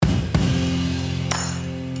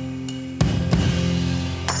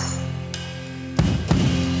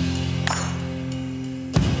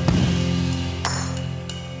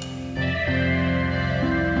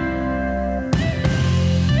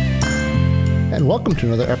and welcome to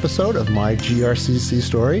another episode of My GRCC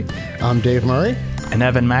Story. I'm Dave Murray. And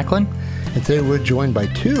Evan Macklin. And today we're joined by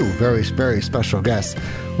two very, very special guests.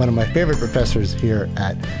 One of my favorite professors here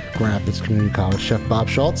at Grand Rapids Community College, Chef Bob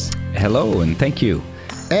Schultz. Hello, and thank you.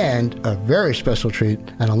 And a very special treat,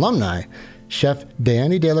 an alumni, Chef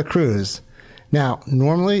Danny De La Cruz. Now,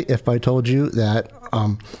 normally, if I told you that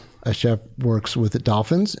a chef works with the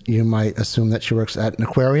dolphins, you might assume that she works at an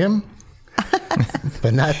aquarium.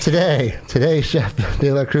 But not today. Today, Chef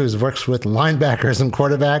De La Cruz works with linebackers and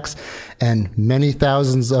quarterbacks and many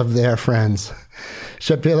thousands of their friends.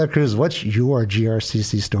 Chef De La Cruz, what's your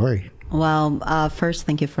GRCC story? Well, first,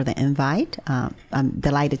 thank you for the invite. I'm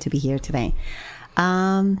delighted to be here today.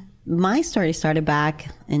 My story started back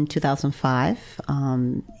in 2005,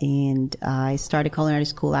 and I started culinary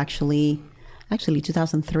school actually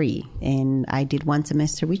 2003, and I did one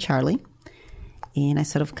semester with Charlie. And I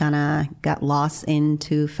sort of kind of got lost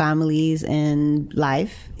into families and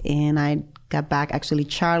life. And I got back, actually,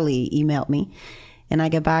 Charlie emailed me. And I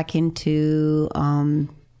got back into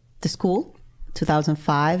the school,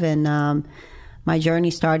 2005. And my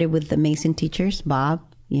journey started with amazing teachers, Bob,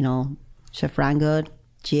 Chef Rangood,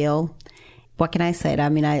 Jill. What can I say? I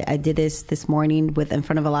mean, I did this morning in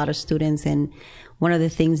front of a lot of students. And one of the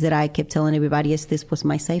things that I kept telling everybody is this was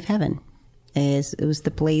my safe haven. It was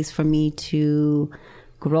the place for me to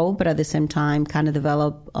grow, but at the same time kind of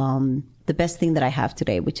develop the best thing that I have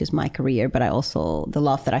today, which is my career, but I also the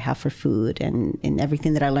love that I have for food and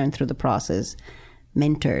everything that I learned through the process,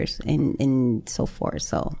 mentors and so forth.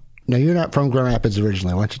 So now, you're not from Grand Rapids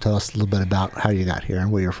originally. Why don't you tell us a little bit about how you got here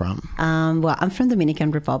and where you're from? Well, I'm from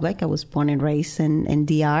Dominican Republic. I was born and raised in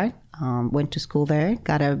DR, went to school there,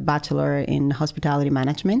 got a bachelor in hospitality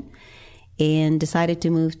management, and decided to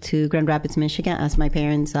move to Grand Rapids, Michigan, as my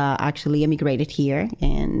parents actually immigrated here.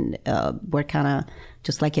 And we're kind of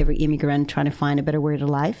just like every immigrant trying to find a better way to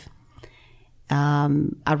life.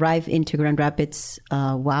 Arrived into Grand Rapids,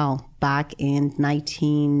 back in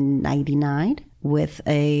 1999 with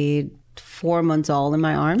a 4-month-old in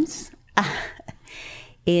my arms.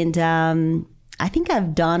 And I think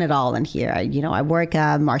I've done it all in here. I work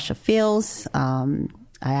at Marshall Fields. I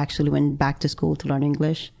actually went back to school to learn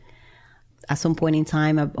English. At some point in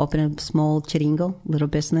time, I opened a small chiringo, little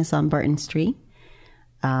business on Burton Street.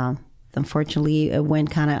 Unfortunately, it went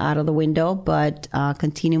kind of out of the window, but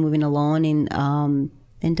continue moving along and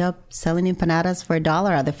end up selling empanadas for $1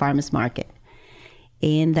 at the farmer's market.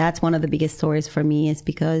 And that's one of the biggest stories for me is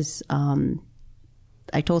because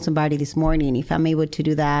I told somebody this morning, if I'm able to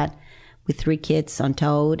do that with 3 kids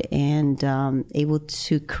untold and able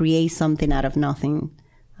to create something out of nothing,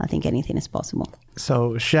 I think anything is possible.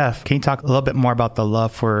 So, Chef, can you talk a little bit more about the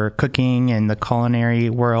love for cooking and the culinary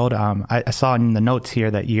world? I saw in the notes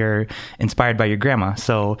here that you're inspired by your grandma.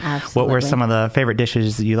 So, Absolutely. What were some of the favorite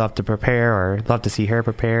dishes that you love to prepare or love to see her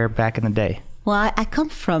prepare back in the day? Well, I come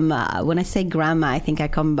from, when I say grandma, I think I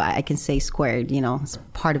can say squared, it's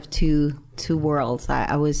part of two worlds.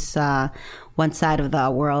 I was, one side of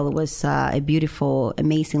the world was a beautiful,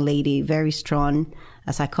 amazing lady, very strong.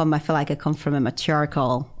 As I feel like I come from a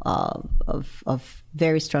matriarchal of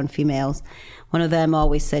very strong females. One of them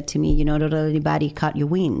always said to me, don't let anybody cut your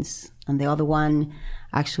wings. And the other one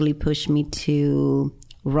actually pushed me to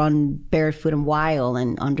run barefoot and wild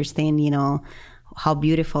and understand, how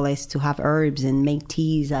beautiful it is to have herbs and make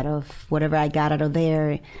teas out of whatever I got out of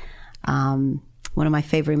there. One of my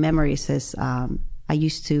favorite memories is I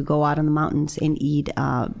used to go out in the mountains and eat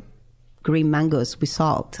green mangoes with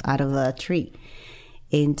salt out of a tree.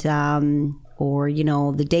 And, or,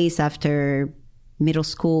 the days after middle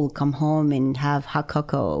school, come home and have hot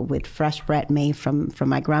cocoa with fresh bread made from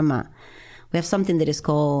my grandma. We have something that is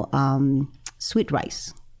called sweet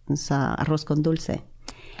rice. It's arroz con dulce.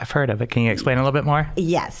 I've heard of it. Can you explain a little bit more?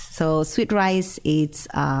 Yes. So sweet rice, it's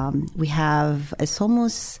almost,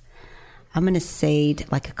 I'm going to say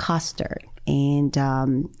it like a custard. And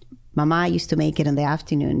Mama used to make it in the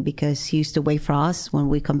afternoon because she used to wait for us when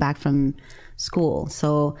we come back from school.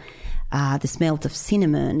 So the smell of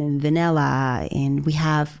cinnamon and vanilla, and we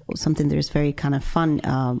have something that is very kind of fun.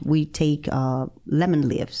 We take lemon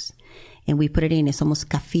leaves and we put it in. It's almost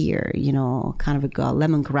kaffir, kind of a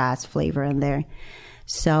lemongrass flavor in there.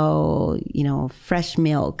 So, fresh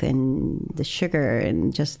milk and the sugar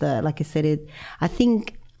and just like I said, I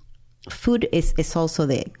think food is also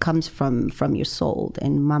that comes from your soul.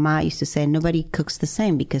 And Mama used to say, nobody cooks the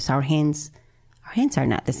same because our hands are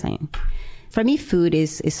not the same. For me, food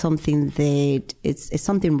is something that it's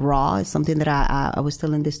something raw. It's something that I was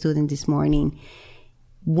telling the student this morning.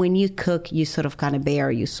 When you cook, you sort of kind of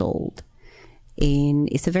bare your soul. And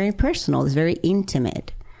it's very personal. It's very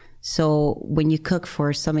intimate. So when you cook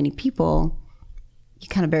for so many people, you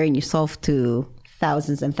kind of burying yourself to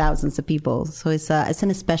thousands and thousands of people. So it's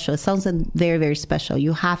an special. It sounds very, very special.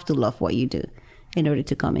 You have to love what you do in order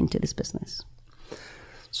to come into this business.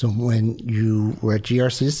 So when you were at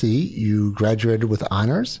GRCC, you graduated with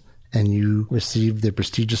honors and you received the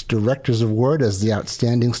prestigious Director's Award as the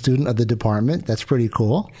outstanding student of the department. That's pretty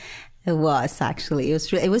cool. It was actually.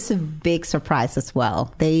 It was a big surprise as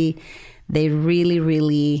well. They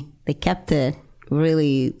really they kept it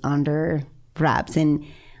really under wraps. And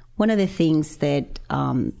one of the things that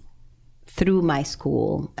through my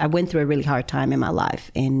school, I went through a really hard time in my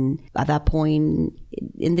life. And at that point,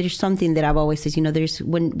 and there's something that I've always said, there's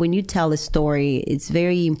when you tell a story, it's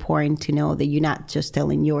very important to know that you're not just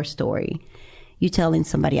telling your story, you're telling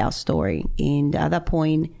somebody else's story. And at that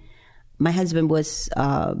point, my husband was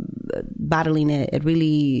battling a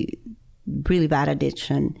really, really bad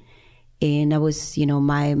addiction. And I was,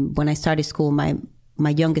 when I started school, my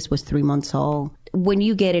youngest was 3 months old. When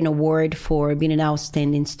you get an award for being an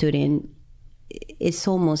outstanding student, it's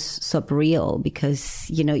almost surreal because,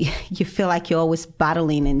 you feel like you're always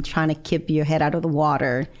battling and trying to keep your head out of the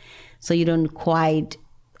water. So you don't quite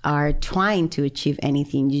are trying to achieve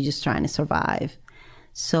anything. You're just trying to survive.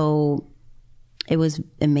 So it was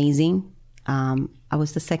amazing. I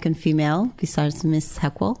was the second female besides Miss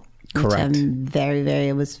Heckwell. Correct.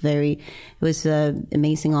 It was an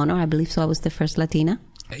amazing honor. I believe so. I was the first Latina.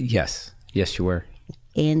 Yes, you were.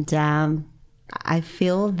 And I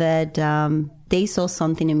feel that they saw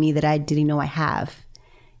something in me that I didn't know I have.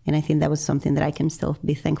 And I think that was something that I can still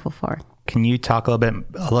be thankful for. Can you talk a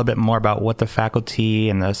little bit more about what the faculty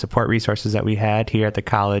and the support resources that we had here at the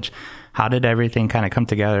college? How did everything kind of come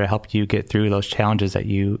together to help you get through those challenges that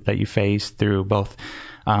you faced through both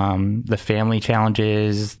the family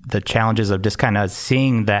challenges, the challenges of just kind of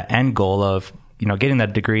seeing that end goal of, getting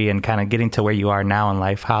that degree and kind of getting to where you are now in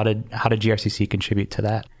life? How did GRCC contribute to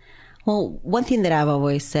that? Well, one thing that I've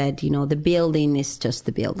always said, the building is just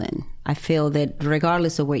the building. I feel that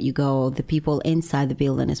regardless of where you go, the people inside the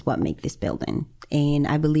building is what make this building. And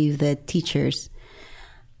I believe that teachers,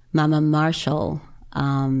 Mama Marshall,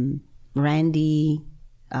 Randy,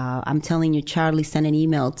 I'm telling you, Charlie sent an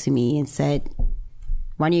email to me and said,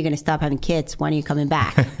 when are you going to stop having kids? When are you coming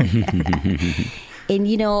back? And,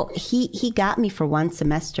 he got me for one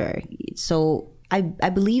semester. So I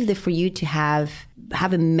believe that for you to have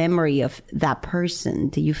a memory of that person,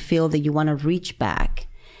 that you feel that you want to reach back,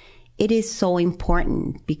 it is so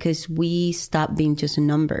important because we stop being just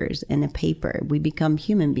numbers in a paper. We become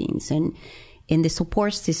human beings. And in the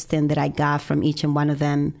support system that I got from each and one of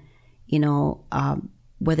them,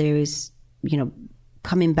 whether it was,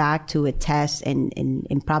 coming back to a test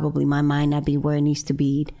and probably my mind not be where it needs to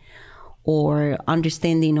be, or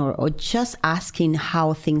understanding or just asking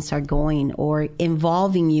how things are going, or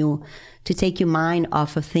involving you to take your mind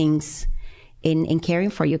off of things in caring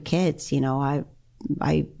for your kids.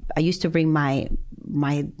 I used to bring my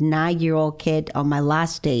 9-year-old kid on my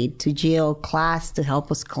last day to jail class to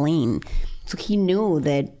help us clean. So he knew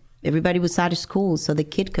that everybody was out of school, so the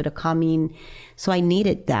kid could have come in. So I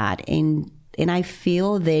needed that. And I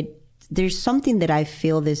feel that there's something that I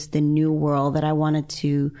feel this the new world that I wanted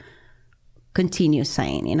to continue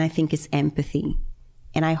saying. And I think it's empathy.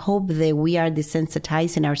 And I hope that we are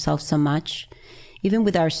desensitizing ourselves so much, even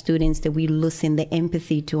with our students, that we losing the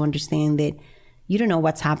empathy to understand that you don't know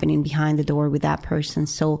what's happening behind the door with that person.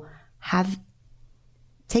 So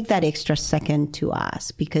take that extra second to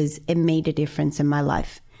ask, because it made a difference in my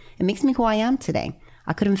life. It makes me who I am today.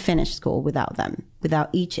 I couldn't finish school without them, without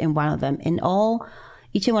each and one of them. And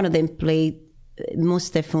each and one of them played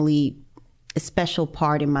most definitely a special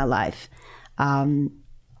part in my life.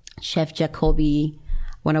 Chef Jacoby,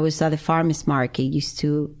 when I was at the farmers market, used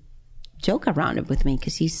to joke around it with me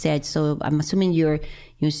because he said, so I'm assuming you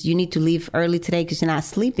need to leave early today because you're not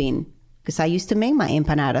sleeping. Because I used to make my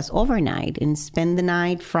empanadas overnight and spend the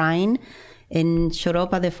night frying and showed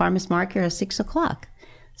up at the farmers market at 6 o'clock.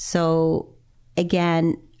 So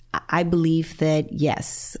again, I believe that,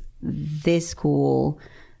 yes, this school,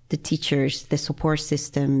 the teachers, the support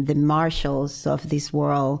system, the marshals of this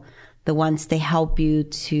world, the ones they help you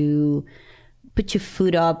to put your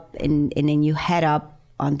foot up and then you head up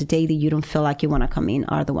on the day that you don't feel like you want to come in,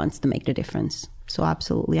 are the ones to make the difference. So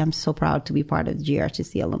absolutely, I'm so proud to be part of the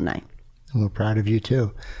GRCC alumni. We're proud of you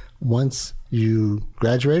too. Once you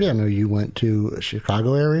graduated, I know you went to the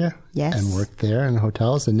Chicago area. Yes. And worked there in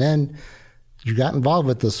hotels. And then you got involved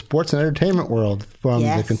with the sports and entertainment world, from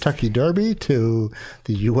the Kentucky Derby to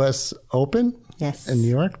the U.S. Open in New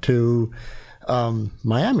York to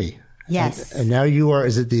Miami. Yes. And now you are,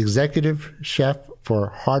 is it the executive chef for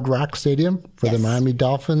Hard Rock Stadium for the Yes. Miami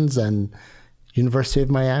Dolphins and University of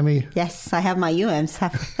Miami. Yes, I have my UMs.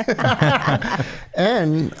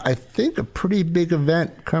 And I think a pretty big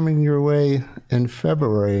event coming your way in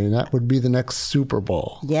February, and that would be the next Super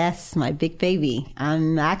Bowl. Yes, my big baby.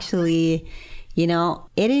 I'm actually,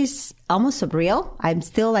 it is almost surreal. I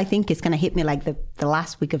think it's going to hit me like the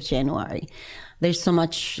last week of January. There's so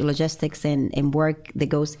much logistics and work that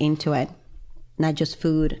goes into it, not just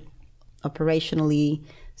food, operationally,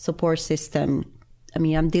 support system. I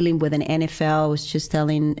mean, I'm dealing with an NFL. I was just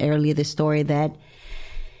telling earlier the story that,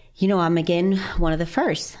 I'm again one of the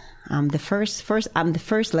first. I'm the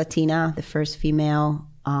first Latina, the first female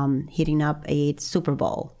hitting up a Super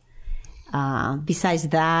Bowl. Besides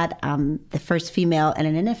that, I'm the first female in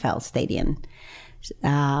an NFL stadium. But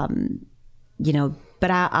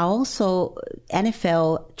I also,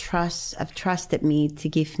 NFL have trusted me to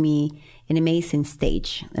give me an amazing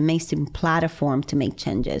stage, amazing platform to make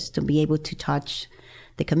changes, to be able to touch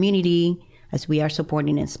the community, as we are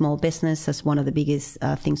supporting a small business as one of the biggest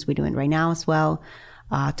things we're doing right now as well.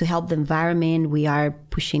 To help the environment, we are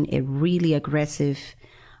pushing a really aggressive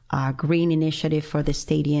green initiative for the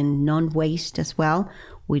stadium, non-waste as well.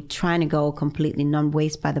 We're trying to go completely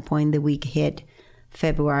non-waste by the point that we hit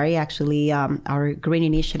February. Actually, our green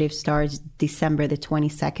initiative starts December the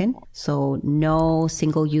 22nd. So no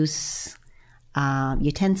single-use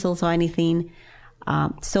utensils or anything.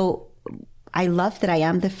 So I love that I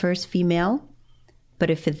am the first female, but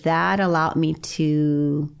if that allowed me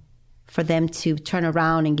for them to turn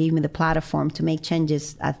around and give me the platform to make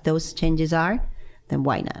changes as those changes are, then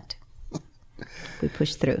why not? We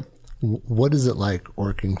push through. What is it like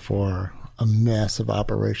working for a massive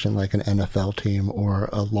operation like an NFL team or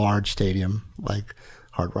a large stadium like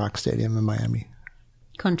Hard Rock Stadium in Miami?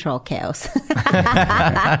 Control chaos.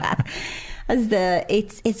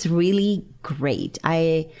 It's really great.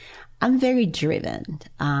 I'm very driven.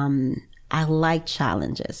 I like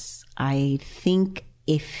challenges. I think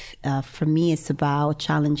for me, it's about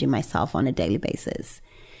challenging myself on a daily basis.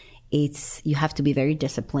 You have to be very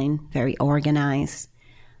disciplined, very organized.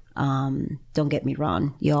 Don't get me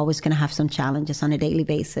wrong. You're always going to have some challenges on a daily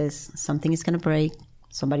basis. Something is going to break.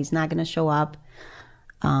 Somebody's not going to show up.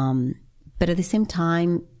 But at the same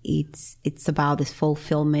time, it's about this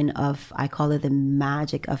fulfillment of, I call it the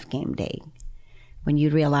magic of game day. When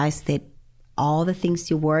you realize that all the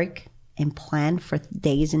things you work and plan for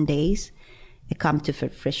days and days, it come to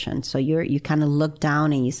fruition. So you kind of look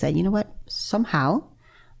down and you say, you know what? Somehow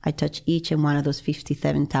I touch each and one of those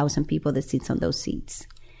 57,000 people that sits on those seats.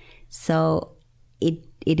 So it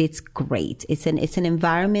is great. It's an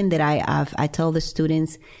environment that I tell the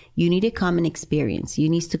students, you need to come and experience. You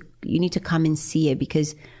need to come and see it,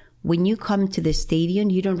 because when you come to the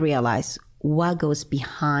stadium, you don't realize what goes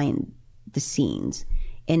behind the scenes,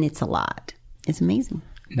 and it's a lot. It's amazing.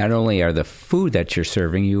 Not only are the food that you're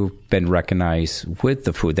serving, you've been recognized with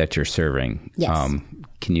the food that you're serving. Yes.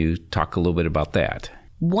 Can you talk a little bit about that?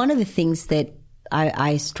 One of the things that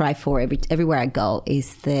I strive for everywhere I go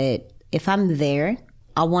is that if I'm there,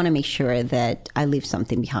 I want to make sure that I leave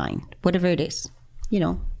something behind, whatever it is.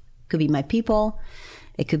 It could be my people.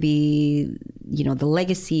 It could be, the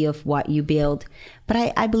legacy of what you build.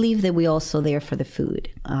 But I believe that we're also there for the food.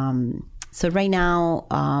 So right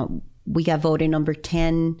now, we got voted number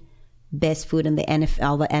 10 best food in the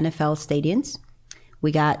NFL stadiums.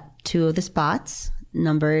 We got 2 of the spots,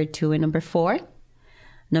 number 2 and number 4.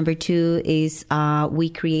 Number 2 is we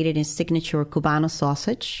created a signature Cubano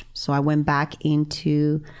sausage. So I went back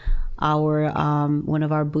into our one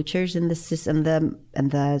of our butchers in the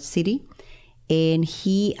city, and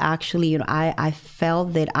he actually, I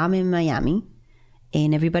felt that I'm in Miami,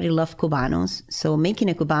 and everybody loved Cubanos. So making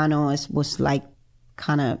a Cubano was like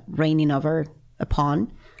kind of raining over a pond,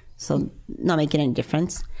 so not making any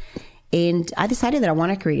difference. And I decided that I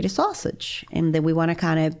want to create a sausage, and that we want to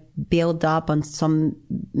kind of build up on some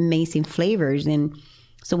amazing flavors. And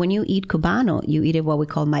so when you eat Cubano, you eat it what we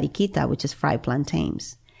call mariquita, which is fried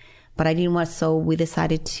plantains. But I didn't want, so we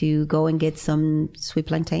decided to go and get some sweet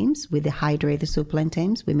plantains. We dehydrated the sweet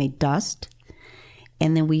plantains. We made dust,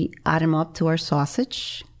 and then we add them up to our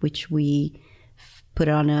sausage, which we put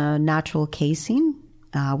on a natural casing.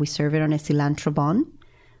 We serve it on a cilantro bun.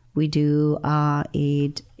 We do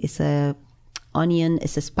it's a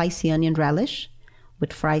spicy onion relish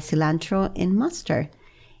with fried cilantro and mustard.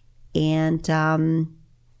 And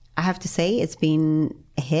I have to say, it's been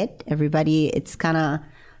a hit. Everybody, it's kind of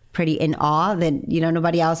pretty in awe that,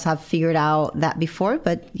 nobody else have figured out that before.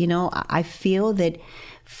 But, I feel that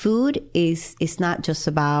food is not just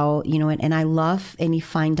about, and I love any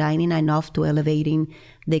fine dining. I love to elevating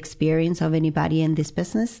the experience of anybody in this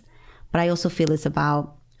business. But I also feel it's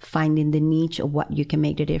about finding the niche of what you can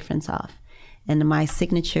make the difference of. And my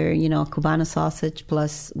signature, Cubano sausage,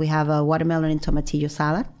 plus we have a watermelon and tomatillo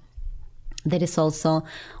salad. That is also,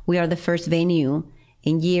 we are the first venue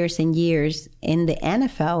in years and years in the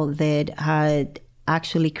NFL that had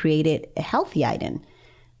actually created a healthy item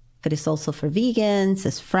that is also for vegans.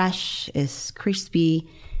 It's fresh, it's crispy,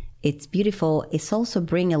 it's beautiful. It's also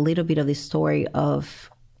bring a little bit of the story of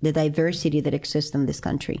the diversity that exists in this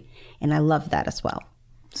country. And I love that as well.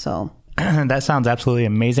 So that sounds absolutely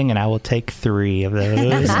amazing, and I will take 3 of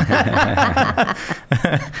those.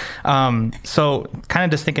 So kind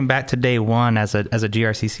of just thinking back to day one as a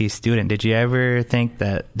GRCC student, did you ever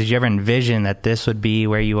envision that this would be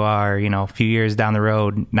where you are, a few years down the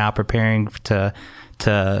road, now preparing to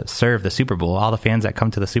serve the Super Bowl, all the fans that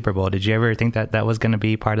come to the Super Bowl? Did you ever think that was going to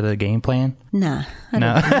be part of the game plan? No.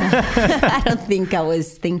 I don't think I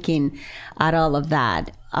was thinking at all of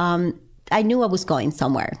that. I knew I was going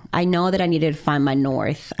somewhere. I know that I needed to find my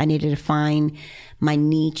north. I needed to find my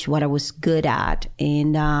niche, what I was good at.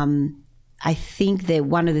 And I think that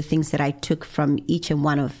one of the things that I took from each and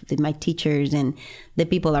one of my teachers and the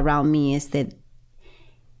people around me is that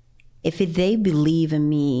if they believe in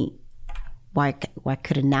me, why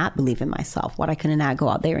could I not believe in myself? Why could I not go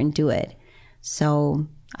out there and do it? So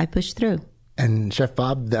I pushed through. And Chef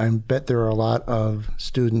Bob, I bet there are a lot of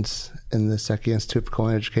students in the Secchi Institute for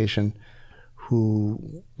Culinary Education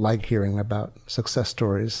who like hearing about success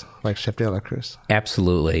stories like Chef De La Cruz.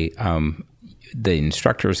 Absolutely. The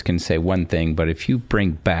instructors can say one thing, but if you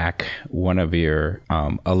bring back one of your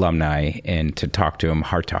alumni and to talk to them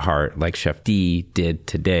heart to heart, like Chef D did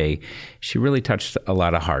today, she really touched a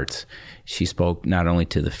lot of hearts. She spoke not only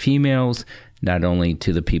to the females, not only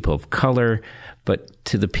to the people of color, but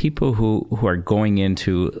to the people who are going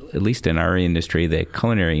into, at least in our industry, the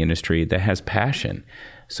culinary industry, that has passion.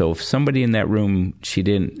 So if somebody in that room she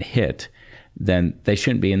didn't hit, then they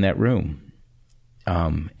shouldn't be in that room.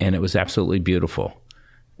 And it was absolutely beautiful.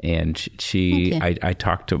 And I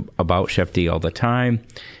talk about Chef D all the time.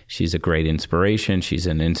 She's a great inspiration. She's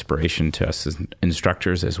an inspiration to us as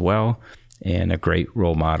instructors as well, and a great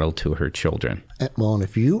role model to her children. Well, and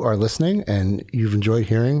if you are listening and you've enjoyed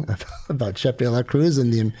hearing about Chef De La Cruz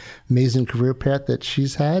and the amazing career path that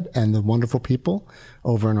she's had and the wonderful people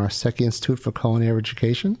over in our Secchi Institute for Culinary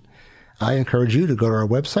Education, I encourage you to go to our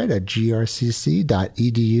website at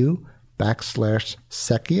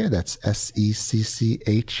grcc.edu/Secchia. That's SECCHIA.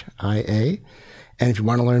 And if you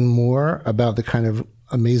want to learn more about the kind of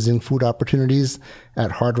amazing food opportunities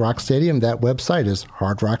at Hard Rock Stadium, that website is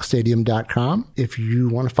hardrockstadium.com. If you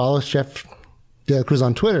want to follow Chef De La Cruz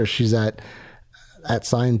on Twitter, she's at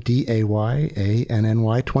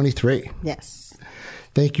 @DAYANNY23. Yes.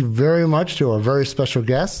 Thank you very much to our very special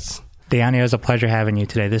guests. Deani, it was a pleasure having you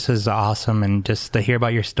today. This is awesome, and just to hear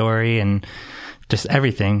about your story and just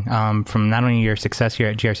everything, from not only your success here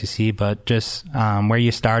at GRCC, but just where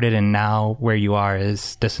you started and now where you are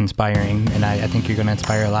is just inspiring. And I think you're going to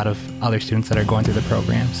inspire a lot of other students that are going through the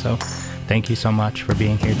program. So thank you so much for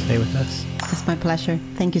being here today with us. It's my pleasure.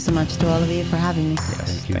 Thank you so much to all of you for having me.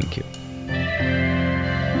 Yes, thank you.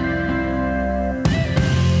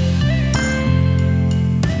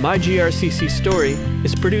 My GRCC Story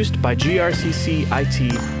is produced by GRCC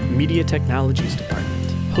IT Media Technologies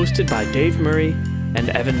Department, hosted by Dave Murray and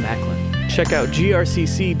Evan Macklin. Check out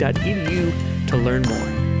grcc.edu to learn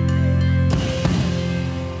more.